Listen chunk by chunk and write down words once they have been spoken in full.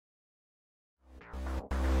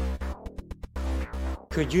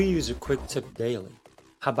Could you use a quick tip daily?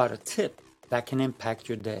 How about a tip that can impact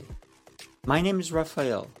your day? My name is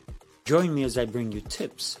Raphael. Join me as I bring you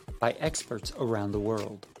tips by experts around the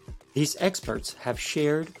world. These experts have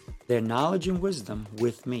shared their knowledge and wisdom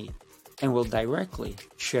with me and will directly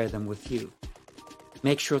share them with you.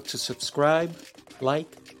 Make sure to subscribe,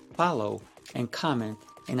 like, follow, and comment,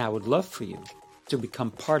 and I would love for you to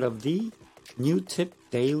become part of the New Tip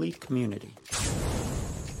Daily community.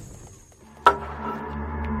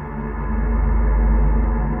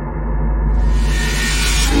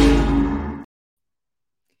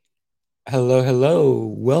 Hello.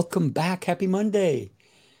 Welcome back. Happy Monday.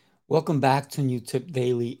 Welcome back to New Tip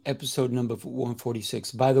Daily, episode number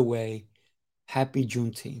 146. By the way, happy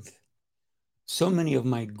Juneteenth. So many of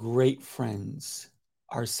my great friends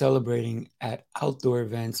are celebrating at outdoor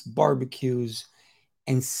events, barbecues,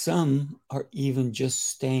 and some are even just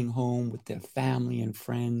staying home with their family and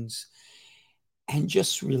friends and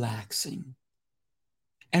just relaxing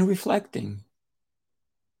and reflecting.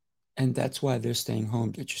 And that's why they're staying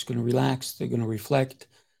home. They're just going to relax. They're going to reflect.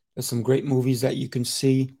 There's some great movies that you can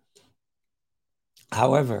see.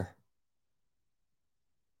 However,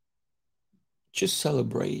 just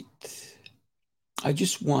celebrate. I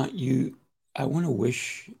want to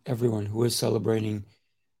wish everyone who is celebrating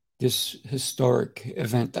this historic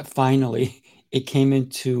event that finally it came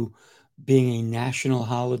into being a national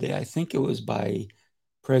holiday. I think it was by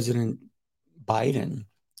President Biden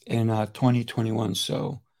in 2021.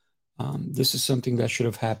 So this is something that should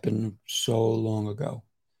have happened so long ago,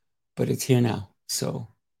 but it's here now. So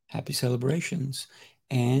happy celebrations.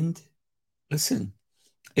 And listen,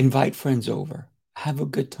 invite friends over, have a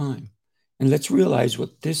good time. And let's realize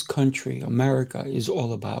what this country, America, is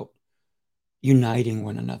all about: uniting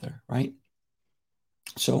one another, right?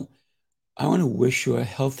 So I want to wish you a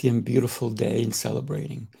healthy and beautiful day in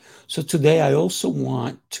celebrating. So today I also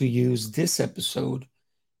want to use this episode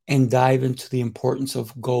and dive into the importance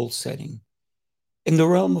of goal setting. In the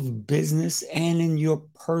realm of business and in your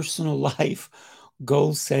personal life,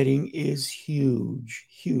 goal setting is huge.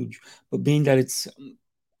 But being that it's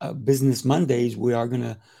Business Mondays, we are going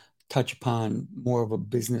to touch upon more of a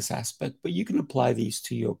business aspect, but you can apply these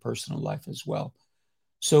to your personal life as well.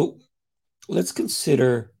 So let's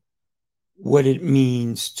consider what it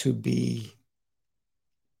means to be,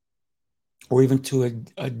 or even to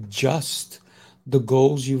adjust the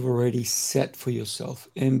goals you've already set for yourself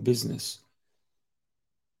in business.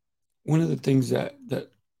 One of the things that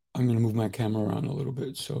I'm going to move my camera around a little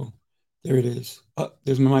bit. So there it is. Oh,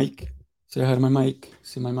 there's my mic. Say hi to my mic.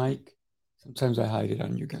 See my mic? Sometimes I hide it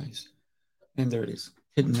on you guys. And there it is,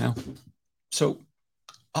 hidden now. So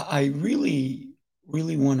I really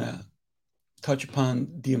want to touch upon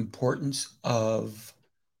the importance of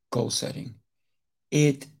goal setting.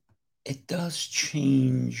 It does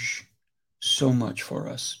change so much for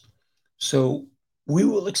us. So we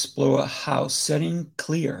will explore how setting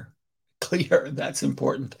clear, that's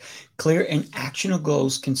important. Clear and actionable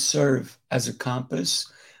goals can serve as a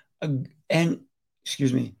compass. And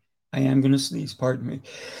excuse me, I am going to sneeze, pardon me.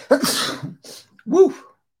 Woo!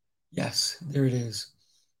 Yes, there it is.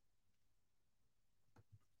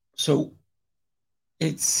 So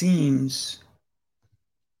it seems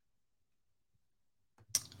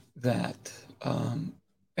that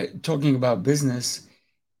talking about business,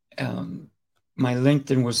 my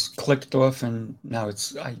LinkedIn was clicked off and now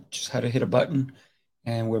I just had to hit a button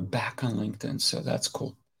and we're back on LinkedIn. So that's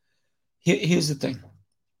cool. Here's the thing.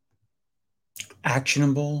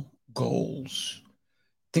 Actionable goals.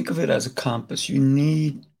 Think of it as a compass. You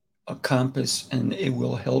need a compass and it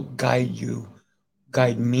will help guide you,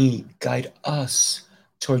 guide me, guide us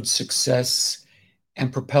towards success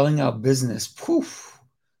and propelling our business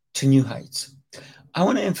to new heights. I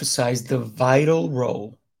want to emphasize the vital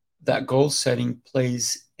role that goal setting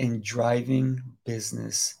plays in driving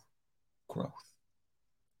business growth.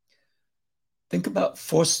 Think about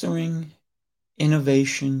fostering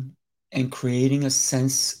innovation and creating a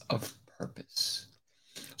sense of purpose.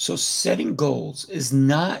 So setting goals is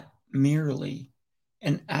not merely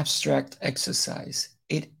an abstract exercise.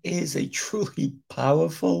 It is a truly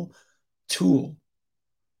powerful tool.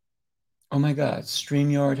 Oh my God,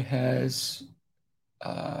 StreamYard has,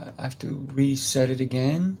 I have to reset it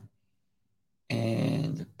again.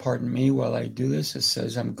 And pardon me while I do this, it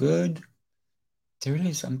says I'm good. There it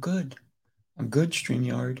is, I'm good. I'm good,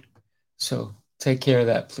 StreamYard. So take care of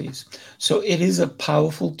that, please. So it is a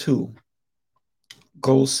powerful tool,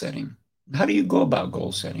 goal setting. How do you go about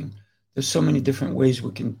goal setting? There's so many different ways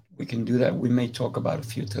we can do that. We may talk about a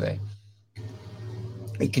few today.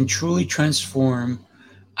 It can truly transform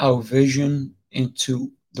our vision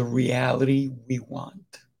into the reality we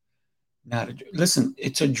want. Not a, listen,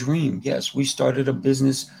 it's a dream. Yes, we started a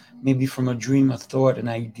business maybe from a dream, a thought, an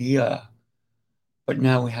idea, but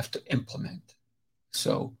now we have to implement.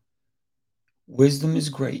 So wisdom is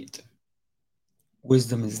great.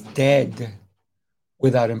 Wisdom is dead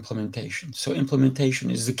without implementation. So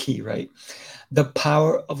implementation is the key, right? The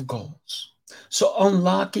power of goals. So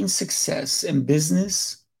unlocking success in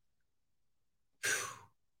business,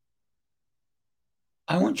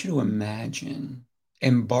 I want you to imagine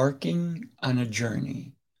embarking on a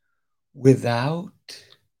journey without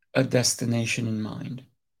a destination in mind.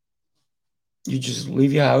 You just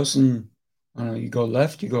leave your house and you go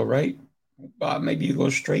left, you go right, maybe you go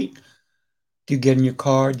straight. Do you get in your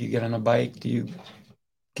car? Do you get on a bike? Do you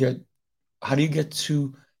get, how do you get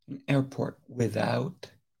to an airport without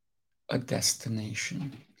a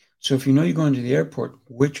destination? So if you know you're going to the airport,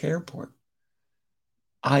 which airport?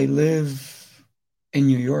 I live in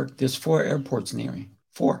New York. There's four airports near me.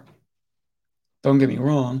 Four. Don't get me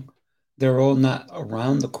wrong. They're all not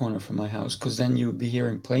around the corner from my house because then you would be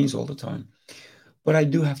hearing planes all the time. But I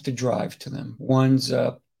do have to drive to them. One's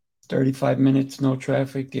 35 minutes, no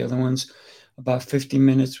traffic. The other one's about 50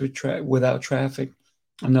 minutes without traffic.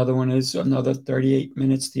 Another one is another 38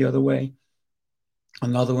 minutes the other way.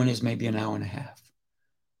 Another one is maybe an hour and a half.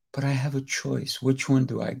 But I have a choice. Which one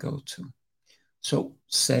do I go to? So,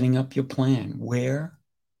 setting up your plan. Where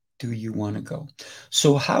do you want to go?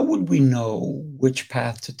 So, how would we know which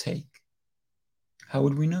path to take? How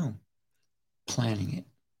would we know? Planning it,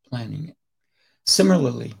 planning it.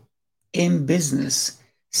 Similarly, in business,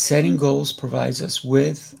 setting goals provides us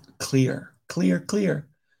with a clear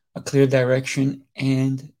direction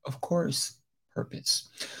and, of course, purpose.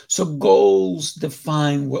 So, goals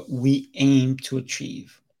define what we aim to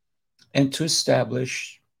achieve. And to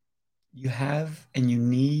establish, you have and you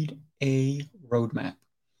need a roadmap.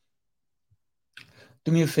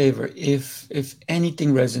 Do me a favor, if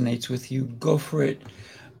anything resonates with you, go for it.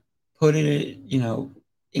 Put it,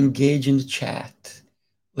 engage in the chat.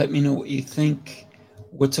 Let me know what you think.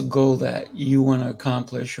 What's a goal that you want to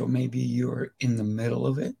accomplish, or maybe you're in the middle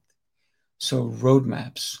of it. So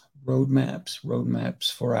roadmaps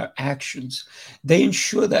for our actions. They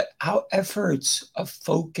ensure that our efforts are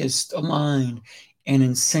focused, aligned, and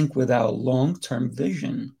in sync with our long-term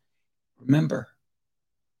vision. Remember,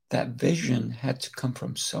 that vision had to come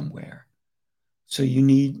from somewhere. So you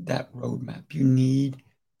need that roadmap. You need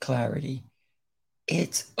clarity.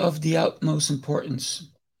 It's of the utmost importance.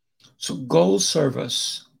 So goals serve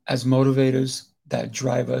us as motivators that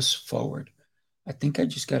drive us forward. I think I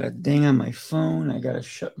just got a ding on my phone. I got to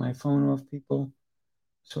shut my phone off, people.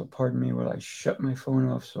 So pardon me while I shut my phone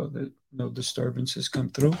off so that no disturbances come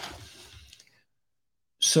through.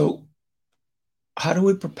 So how do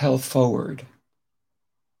we propel forward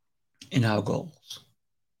in our goals?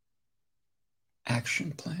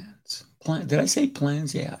 Action plans. Did I say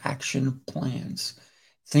plans? Yeah, action plans.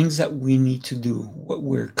 Things that we need to do, what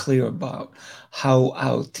we're clear about, how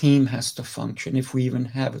our team has to function, if we even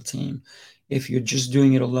have a team. If you're just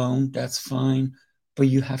doing it alone, that's fine. But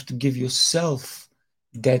you have to give yourself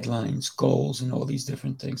deadlines, goals, and all these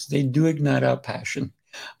different things. They do ignite our passion,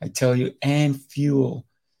 I tell you, and fuel.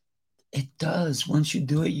 It does. Once you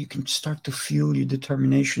do it, you can start to fuel your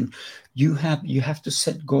determination. You have to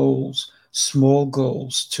set goals, small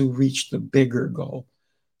goals, to reach the bigger goal.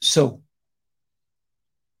 So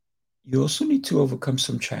you also need to overcome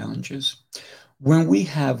some challenges. When we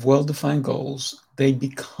have well-defined goals, they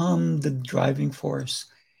become the driving force.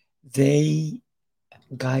 They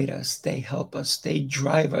guide us, they help us, they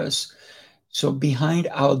drive us. So behind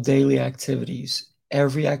our daily activities,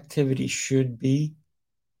 every activity should be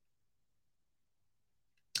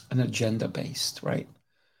an agenda based, right?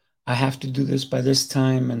 I have to do this by this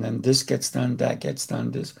time, and then this gets done, that gets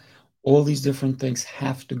done, this, all these different things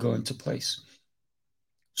have to go into place.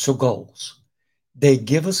 So goals, they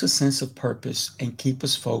give us a sense of purpose and keep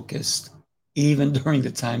us focused even during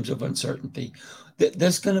the times of uncertainty.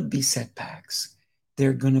 There's going to be setbacks. There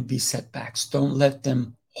are going to be setbacks. Don't let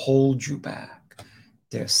them hold you back.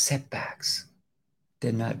 They're setbacks.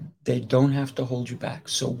 They're not, they don't have to hold you back.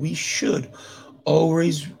 So we should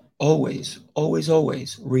always, always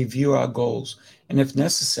review our goals. And if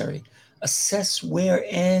necessary, assess where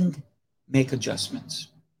and make adjustments.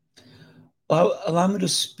 Allow me to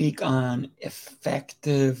speak on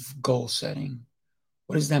effective goal setting.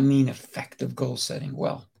 What does that mean, effective goal setting?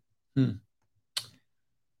 Well,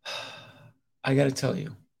 I got to tell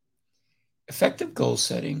you, effective goal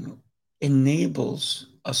setting enables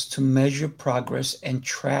us to measure progress and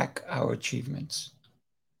track our achievements.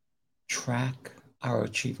 Track our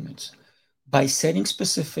achievements. by setting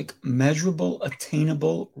specific, measurable,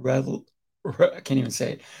 attainable, I can't even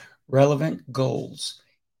say it, relevant goals.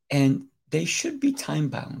 And they should be time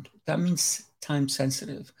bound. That means time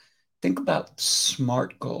sensitive. Think about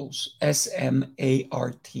SMART goals,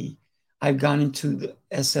 SMART. I've gone into the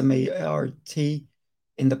SMART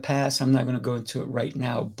in the past. I'm not going to go into it right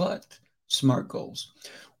now, but SMART goals.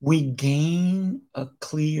 We gain a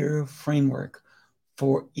clear framework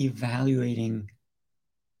for evaluating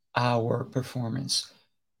our performance.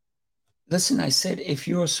 Listen, I said if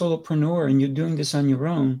you're a solopreneur and you're doing this on your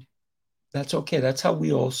own, that's okay. That's how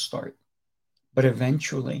we all start. But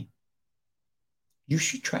eventually, you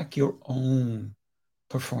should track your own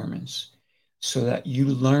performance so that you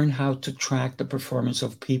learn how to track the performance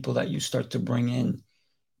of people that you start to bring in.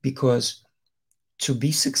 Because to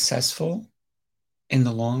be successful in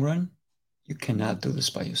the long run, you cannot do this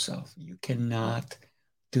by yourself. You cannot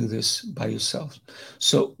do this by yourself.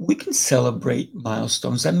 So we can celebrate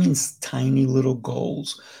milestones. That means tiny little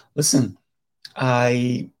goals. Listen,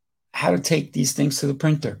 I had to take these things to the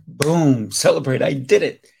printer. Boom, celebrate. I did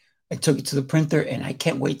it. I took it to the printer and I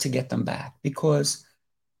can't wait to get them back because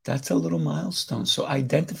that's a little milestone. So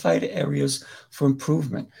identify the areas for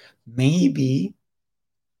improvement. Maybe,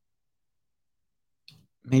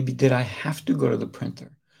 maybe did I have to go to the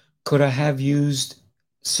printer? Could I have used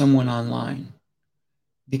someone online?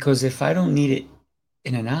 Because if I don't need it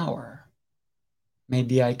in an hour,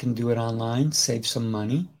 maybe I can do it online, save some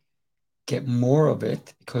money, get more of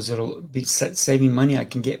it because it'll be saving money. I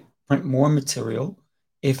can get print more material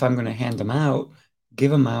if I'm going to hand them out,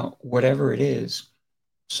 give them out, whatever it is.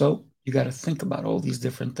 So you got to think about all these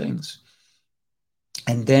different things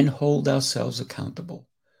and then hold ourselves accountable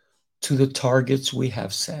to the targets we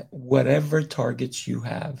have set, whatever targets you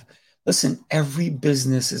have. Listen, every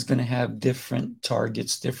business is going to have different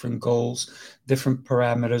targets, different goals, different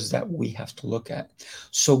parameters that we have to look at.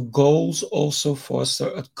 So goals also foster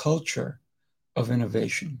a culture of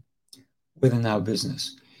innovation within our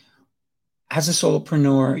business. As a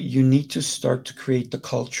solopreneur, you need to start to create the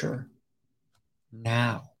culture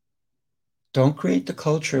now. Don't create the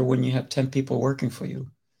culture when you have 10 people working for you.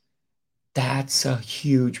 That's a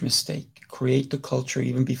huge mistake. Create the culture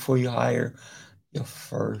even before you hire your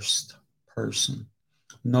first person.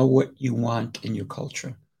 Know what you want in your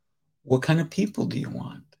culture. What kind of people do you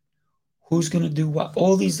want? Who's going to do what?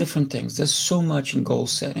 All these different things. There's so much in goal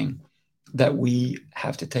setting that we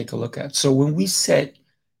have to take a look at. So when we set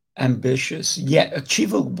ambitious yet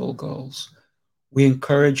achievable goals, we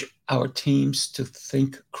encourage our teams to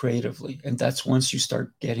think creatively. And that's once you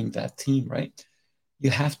start getting that team, right? You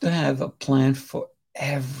have to have a plan for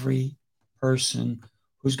every person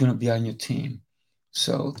who's going to be on your team.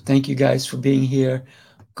 So thank you guys for being here.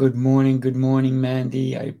 Good morning,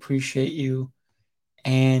 Mandy. I appreciate you.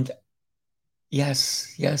 And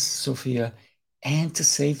yes, yes, Sophia, and to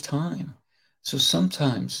save time. So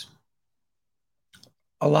sometimes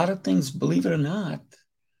a lot of things, believe it or not,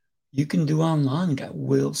 you can do online that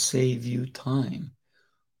will save you time.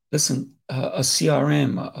 Listen, a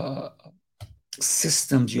CRM,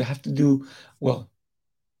 systems, you have to do, well,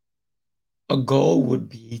 a goal would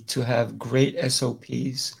be to have great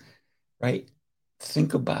SOPs, right?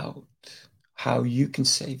 Think about how you can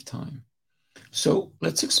save time. So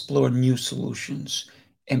let's explore new solutions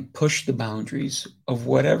and push the boundaries of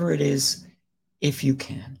whatever it is if you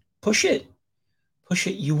can. Push it. Push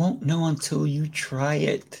it. You won't know until you try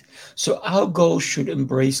it. So our goal should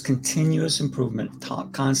embrace continuous improvement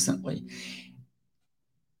constantly.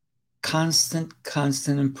 Constant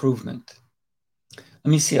improvement. Let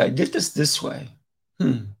me see. I did this way.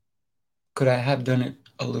 Could I have done it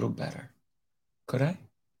a little better? Could I?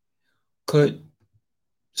 Could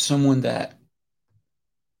someone that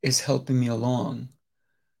is helping me along?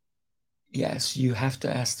 Yes, you have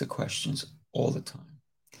to ask the questions all the time.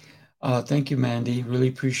 Thank you, Mandy. Really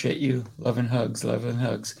appreciate you. Love and hugs, love and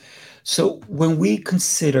hugs. So when we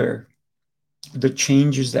consider the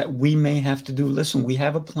changes that we may have to do, listen, we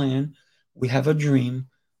have a plan, we have a dream,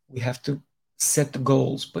 we have to set the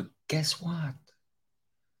goals. But guess what?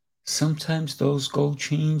 Sometimes those goal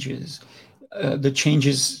changes, the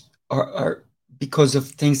changes are because of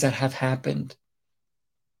things that have happened,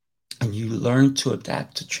 and you learn to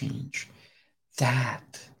adapt to change.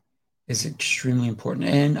 That is extremely important.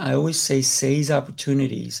 And I always say, seize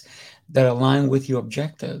opportunities that align with your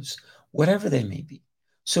objectives, whatever they may be.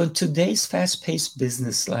 So, in today's fast paced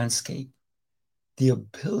business landscape, the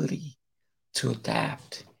ability to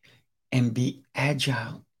adapt and be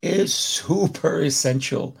agile is super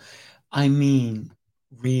essential. I mean,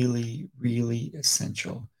 really, really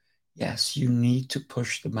essential. Yes, you need to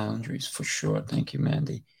push the boundaries for sure. Thank you,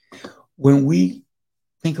 Mandy. When we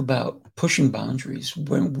think about pushing boundaries,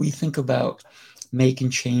 when we think about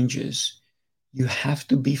making changes, you have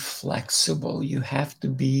to be flexible. You have to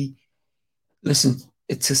be, listen,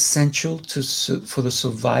 it's essential for the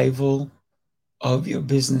survival of your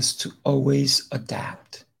business to always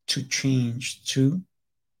adapt, to change, to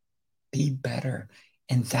be better.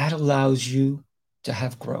 And that allows you to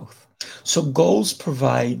have growth. So goals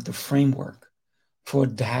provide the framework for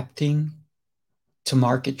adapting to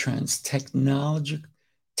market trends. Technology,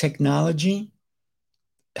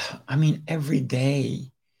 I mean, every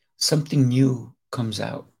day something new comes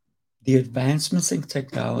out. The advancements in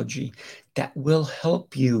technology that will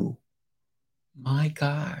help you, my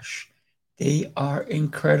gosh, they are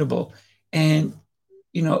incredible. And,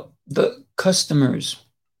 the customers,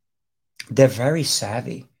 they're very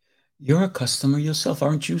savvy. You're a customer yourself,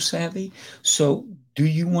 aren't you savvy? So, do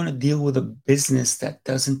you want to deal with a business that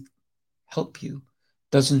doesn't help you,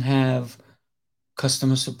 doesn't have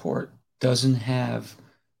customer support, doesn't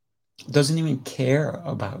even care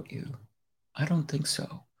about you? I don't think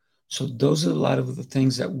so. So those are a lot of the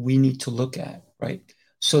things that we need to look at, right?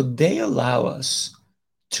 So they allow us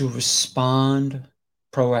to respond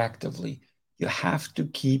proactively. You have to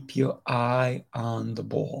keep your eye on the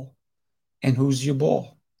ball. And who's your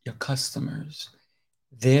ball? Your customers.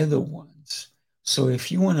 They're the ones. So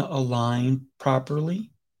if you want to align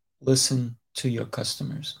properly, listen to your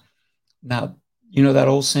customers. Now, you know that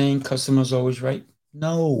old saying, customers always right?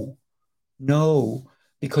 No, no,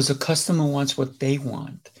 because a customer wants what they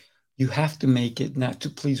want. You have to make it not to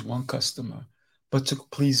please one customer, but to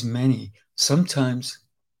please many. Sometimes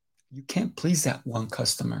you can't please that one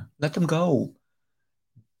customer. Let them go.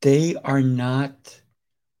 They are not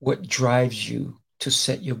what drives you to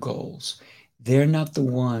set your goals. They're not the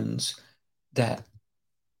ones that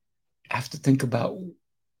have to think about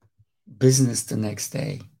business the next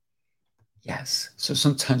day. Yes. So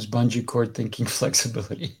sometimes bungee cord thinking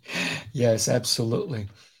flexibility. Yes, absolutely.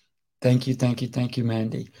 Thank you,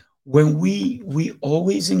 Mandy. When we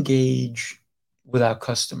always engage with our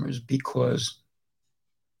customers because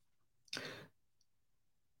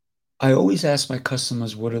I always ask my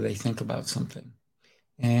customers what do they think about something.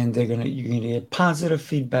 And you're gonna get positive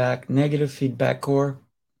feedback, negative feedback, or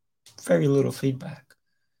very little feedback.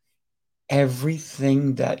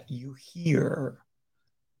 Everything that you hear,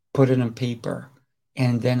 put it on paper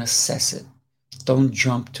and then assess it. Don't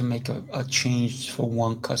jump to make a change for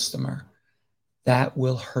one customer. That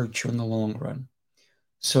will hurt you in the long run.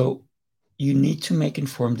 So you need to make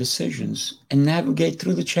informed decisions and navigate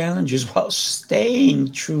through the challenges while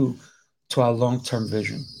staying true to our long term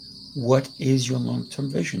vision. What is your long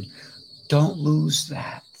term vision? Don't lose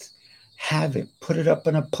that. Have it, put it up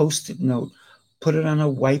on a post it note, put it on a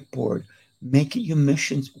whiteboard, make it your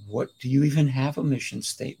mission. What do you even have a mission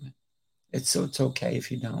statement? It's okay if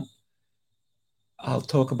you don't. I'll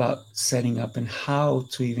talk about setting up and how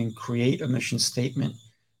to even create a mission statement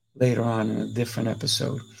later on in a different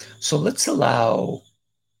episode. So let's allow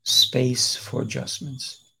space for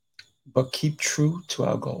adjustments, but keep true to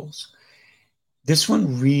our goals. This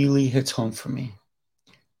one really hits home for me.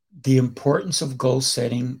 The importance of goal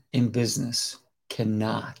setting in business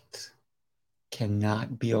cannot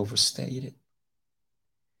be overstated.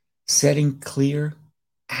 Setting clear,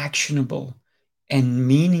 actionable, and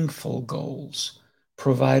meaningful goals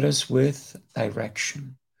provide us with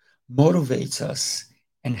direction, motivates us,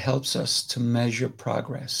 and helps us to measure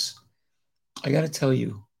progress. I got to tell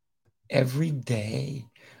you, every day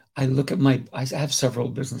I have several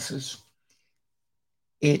businesses.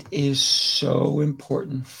 It is so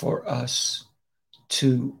important for us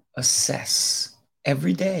to assess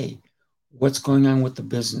every day what's going on with the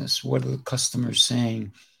business. What are the customers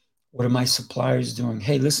saying? What are my suppliers doing?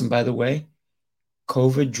 Hey, listen, by the way,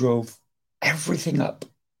 COVID drove everything up,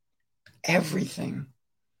 everything.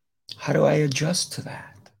 How do I adjust to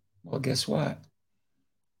that? Well, guess what?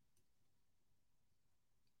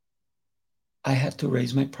 I had to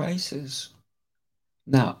raise my prices.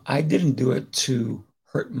 Now, I didn't do it to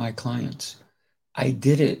hurt my clients. I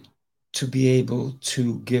did it to be able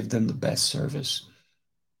to give them the best service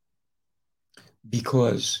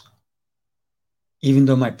because even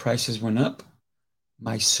though my prices went up,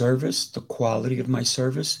 my service, the quality of my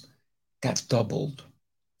service, got doubled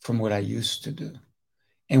from what I used to do.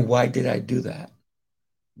 And why did I do that?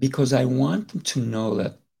 Because I want them to know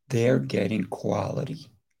that they're getting quality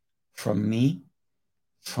from me,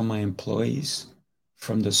 from my employees,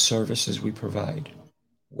 from the services we provide.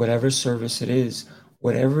 Whatever service it is,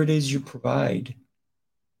 whatever it is you provide,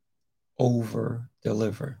 over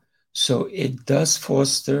deliver. So it does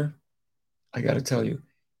foster, I got to tell you,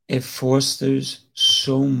 It fosters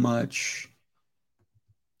so much.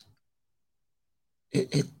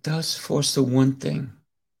 It does foster one thing.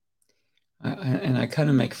 And I kind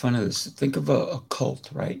of make fun of this. Think of a cult,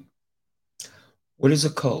 right? What is a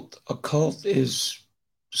cult? A cult is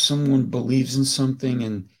someone believes in something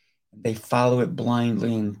and they follow it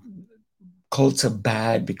blindly, and cults are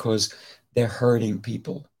bad because they're hurting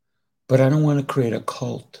people. But I don't want to create a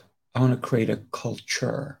cult. I want to create a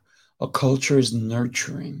culture. A culture is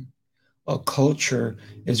nurturing. A culture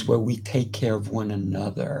is where we take care of one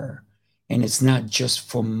another. And it's not just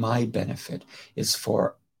for my benefit, it's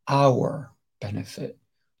for our benefit.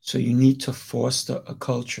 So you need to foster a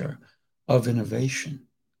culture of innovation,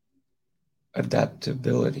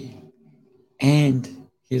 adaptability, and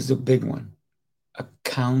here's the big one,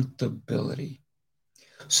 accountability.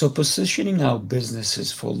 So positioning our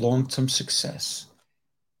businesses for long-term success,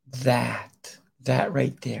 that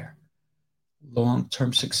right there,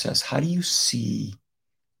 long-term success. How do you see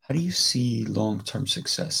long-term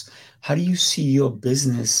success? How do you see your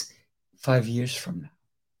business 5 years from now,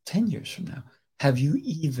 10 years from now? Have you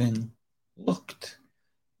even looked?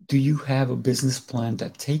 Do you have a business plan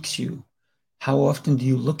that takes you? How often do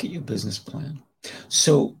you look at your business plan?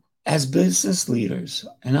 So, as business leaders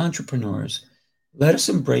and entrepreneurs, let us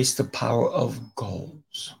embrace the power of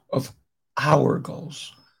goals, of our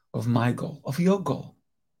goals, of my goal, of your goal.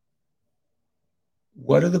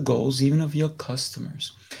 What are the goals, even of your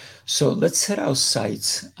customers? So let's set our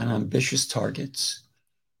sights on ambitious targets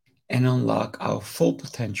and unlock our full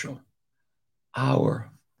potential. Our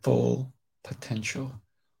full potential.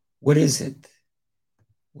 What is it?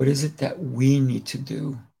 What is it that we need to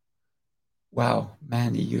do? Wow,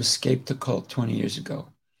 Mandy, you escaped the cult 20 years ago.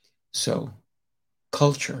 So,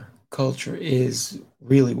 culture is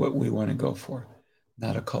really what we want to go for,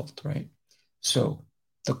 not a cult, right? So,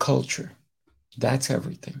 the culture, that's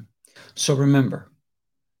everything. So, remember,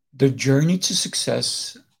 the journey to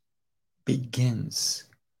success begins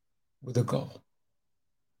with a goal,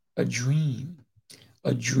 a dream,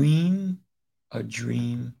 a dream, a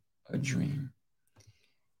dream, a dream.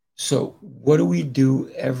 So, what do we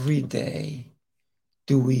do every day?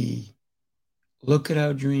 Do we look at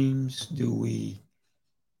our dreams? Do we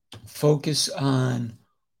focus on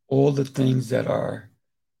all the things that are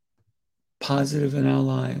positive in our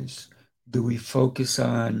lives? Do we focus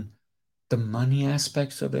on the money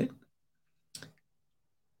aspects of it?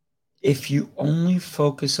 If you only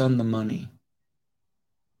focus on the money,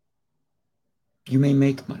 you may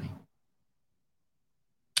make money,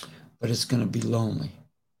 but it's going to be lonely.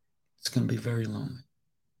 It's going to be very lonely.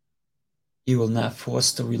 You will not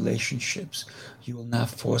foster relationships. You will not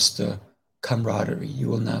foster camaraderie. You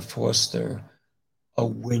will not foster a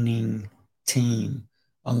winning team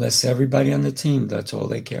unless everybody on the team, that's all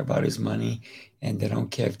they care about is money, and they don't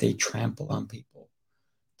care if they trample on people.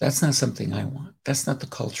 That's not something I want. That's not the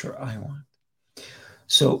culture I want.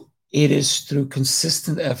 So it is through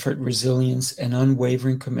consistent effort, resilience, and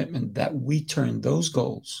unwavering commitment that we turn those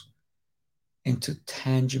goals into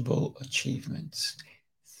tangible achievements,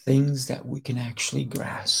 things that we can actually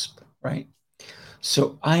grasp, right?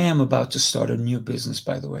 So I am about to start a new business,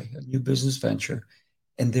 by the way, a new business venture,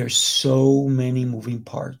 and there's so many moving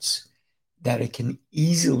parts that it can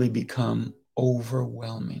easily become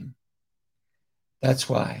overwhelming. That's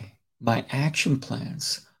why my action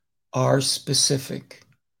plans are specific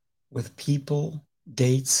with people,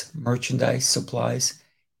 dates, merchandise, supplies,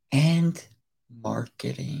 and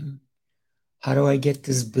marketing. How do I get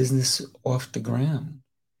this business off the ground?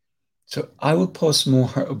 So I will post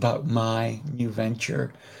more about my new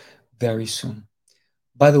venture very soon.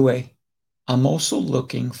 By the way, I'm also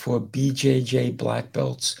looking for BJJ black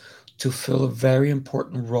belts to fill a very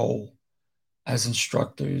important role as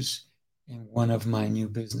instructors in one of my new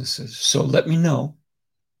businesses. So let me know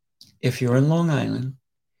if you're in Long Island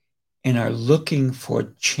and are looking for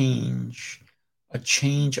a change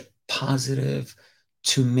positive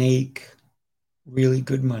to make really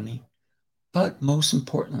good money, but most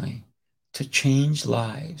importantly, to change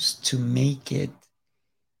lives, to make it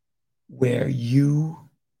where you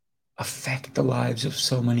affect the lives of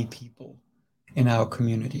so many people in our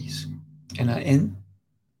communities and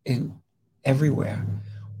in everywhere.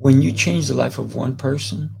 When you change the life of one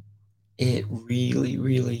person, it really,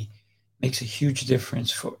 really makes a huge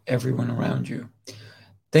difference for everyone around you.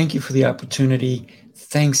 Thank you for the opportunity.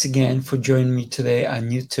 Thanks again for joining me today on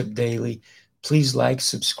YouTube Daily. Please like,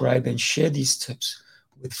 subscribe, and share these tips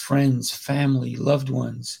with friends, family, loved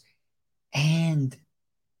ones. And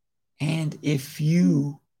if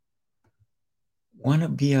you want to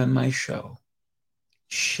be on my show,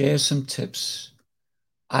 share some tips.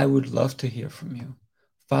 I would love to hear from you.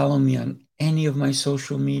 follow me on any of my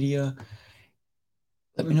social media.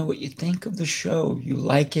 Let me know what you think of the show. You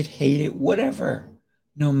like it, hate it, whatever.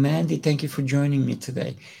 No, Mandy, thank you for joining me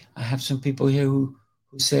today. I have some people here who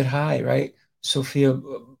said hi, right? Sophia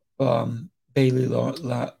Bailey,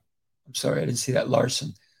 I'm sorry, I didn't see that,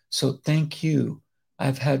 Larson. So thank you.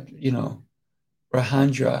 I've had,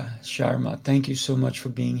 Rahandra Sharma, thank you so much for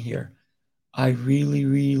being here. I really,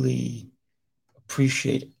 really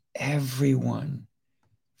appreciate everyone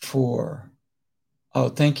for. Oh,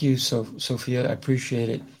 thank you, Sophia. I appreciate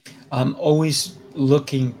it. I'm always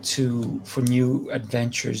looking to for new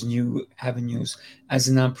adventures, new avenues. As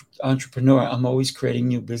an entrepreneur, I'm always creating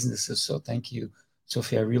new businesses. So thank you,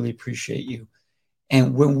 Sophia. I really appreciate you.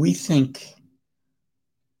 And when we think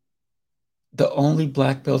the only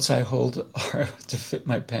black belts I hold are to fit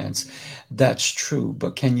my pants, that's true.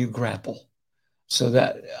 But can you grapple? So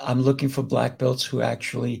that I'm looking for black belts who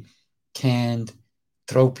actually can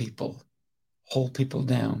throw people, hold people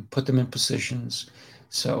down, put them in positions.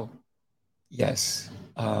 So yes,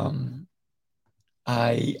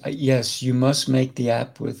 yes, you must make the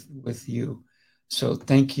app with you. So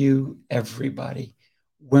thank you, everybody.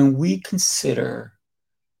 When we consider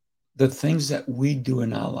the things that we do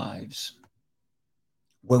in our lives,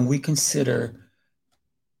 when we consider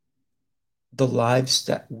the lives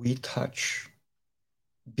that we touch,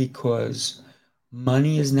 because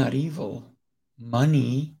money is not evil.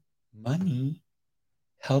 Money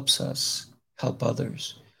helps us help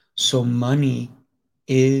others. So money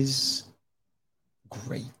is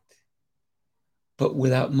great. But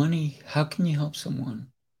without money, how can you help someone?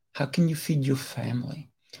 How can you feed your family?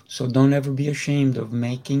 So don't ever be ashamed of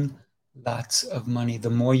making lots of money. The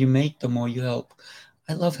more you make, the more you help.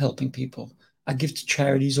 I love helping people. I give to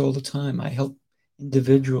charities all the time. I help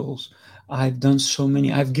individuals. I've done so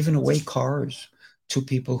many. I've given away cars to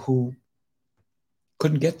people who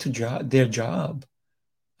couldn't get to their job.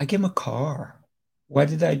 I gave them a car. Why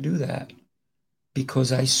did I do that?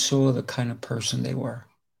 Because I saw the kind of person they were.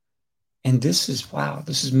 And this is, wow,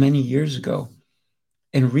 this is many years ago.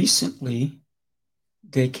 And recently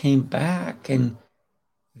they came back and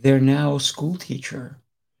they're now a school teacher.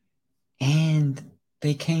 And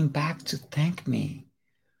they came back to thank me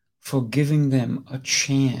for giving them a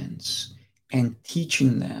chance and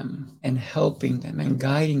teaching them and helping them and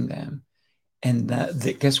guiding them. And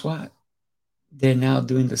guess what? They're now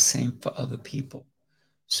doing the same for other people.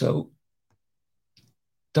 So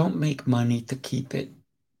don't make money to keep it.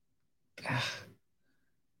 Ah,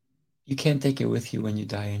 you can't take it with you when you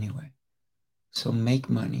die anyway. So make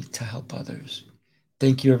money to help others.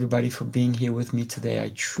 Thank you, everybody, for being here with me today. I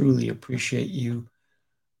truly appreciate you.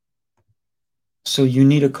 So you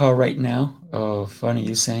need a car right now? Oh, funny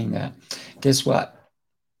you saying that. Guess what?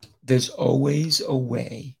 There's always a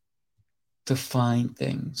way to find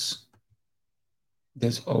things.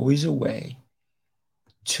 There's always a way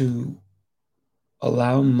to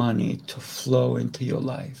allow money to flow into your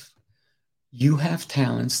life. You have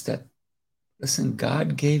talents that, listen,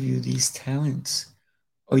 God gave you these talents.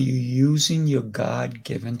 Are you using your God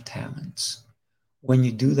given talents? When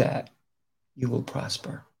you do that, you will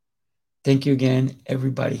prosper. Thank you again,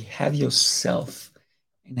 everybody. Have yourself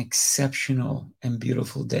an exceptional and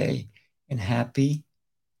beautiful day and happy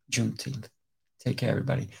Juneteenth. Take care,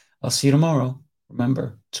 everybody. I'll see you tomorrow.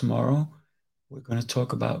 Remember, tomorrow we're going to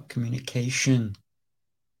talk about communication.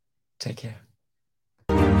 Take care.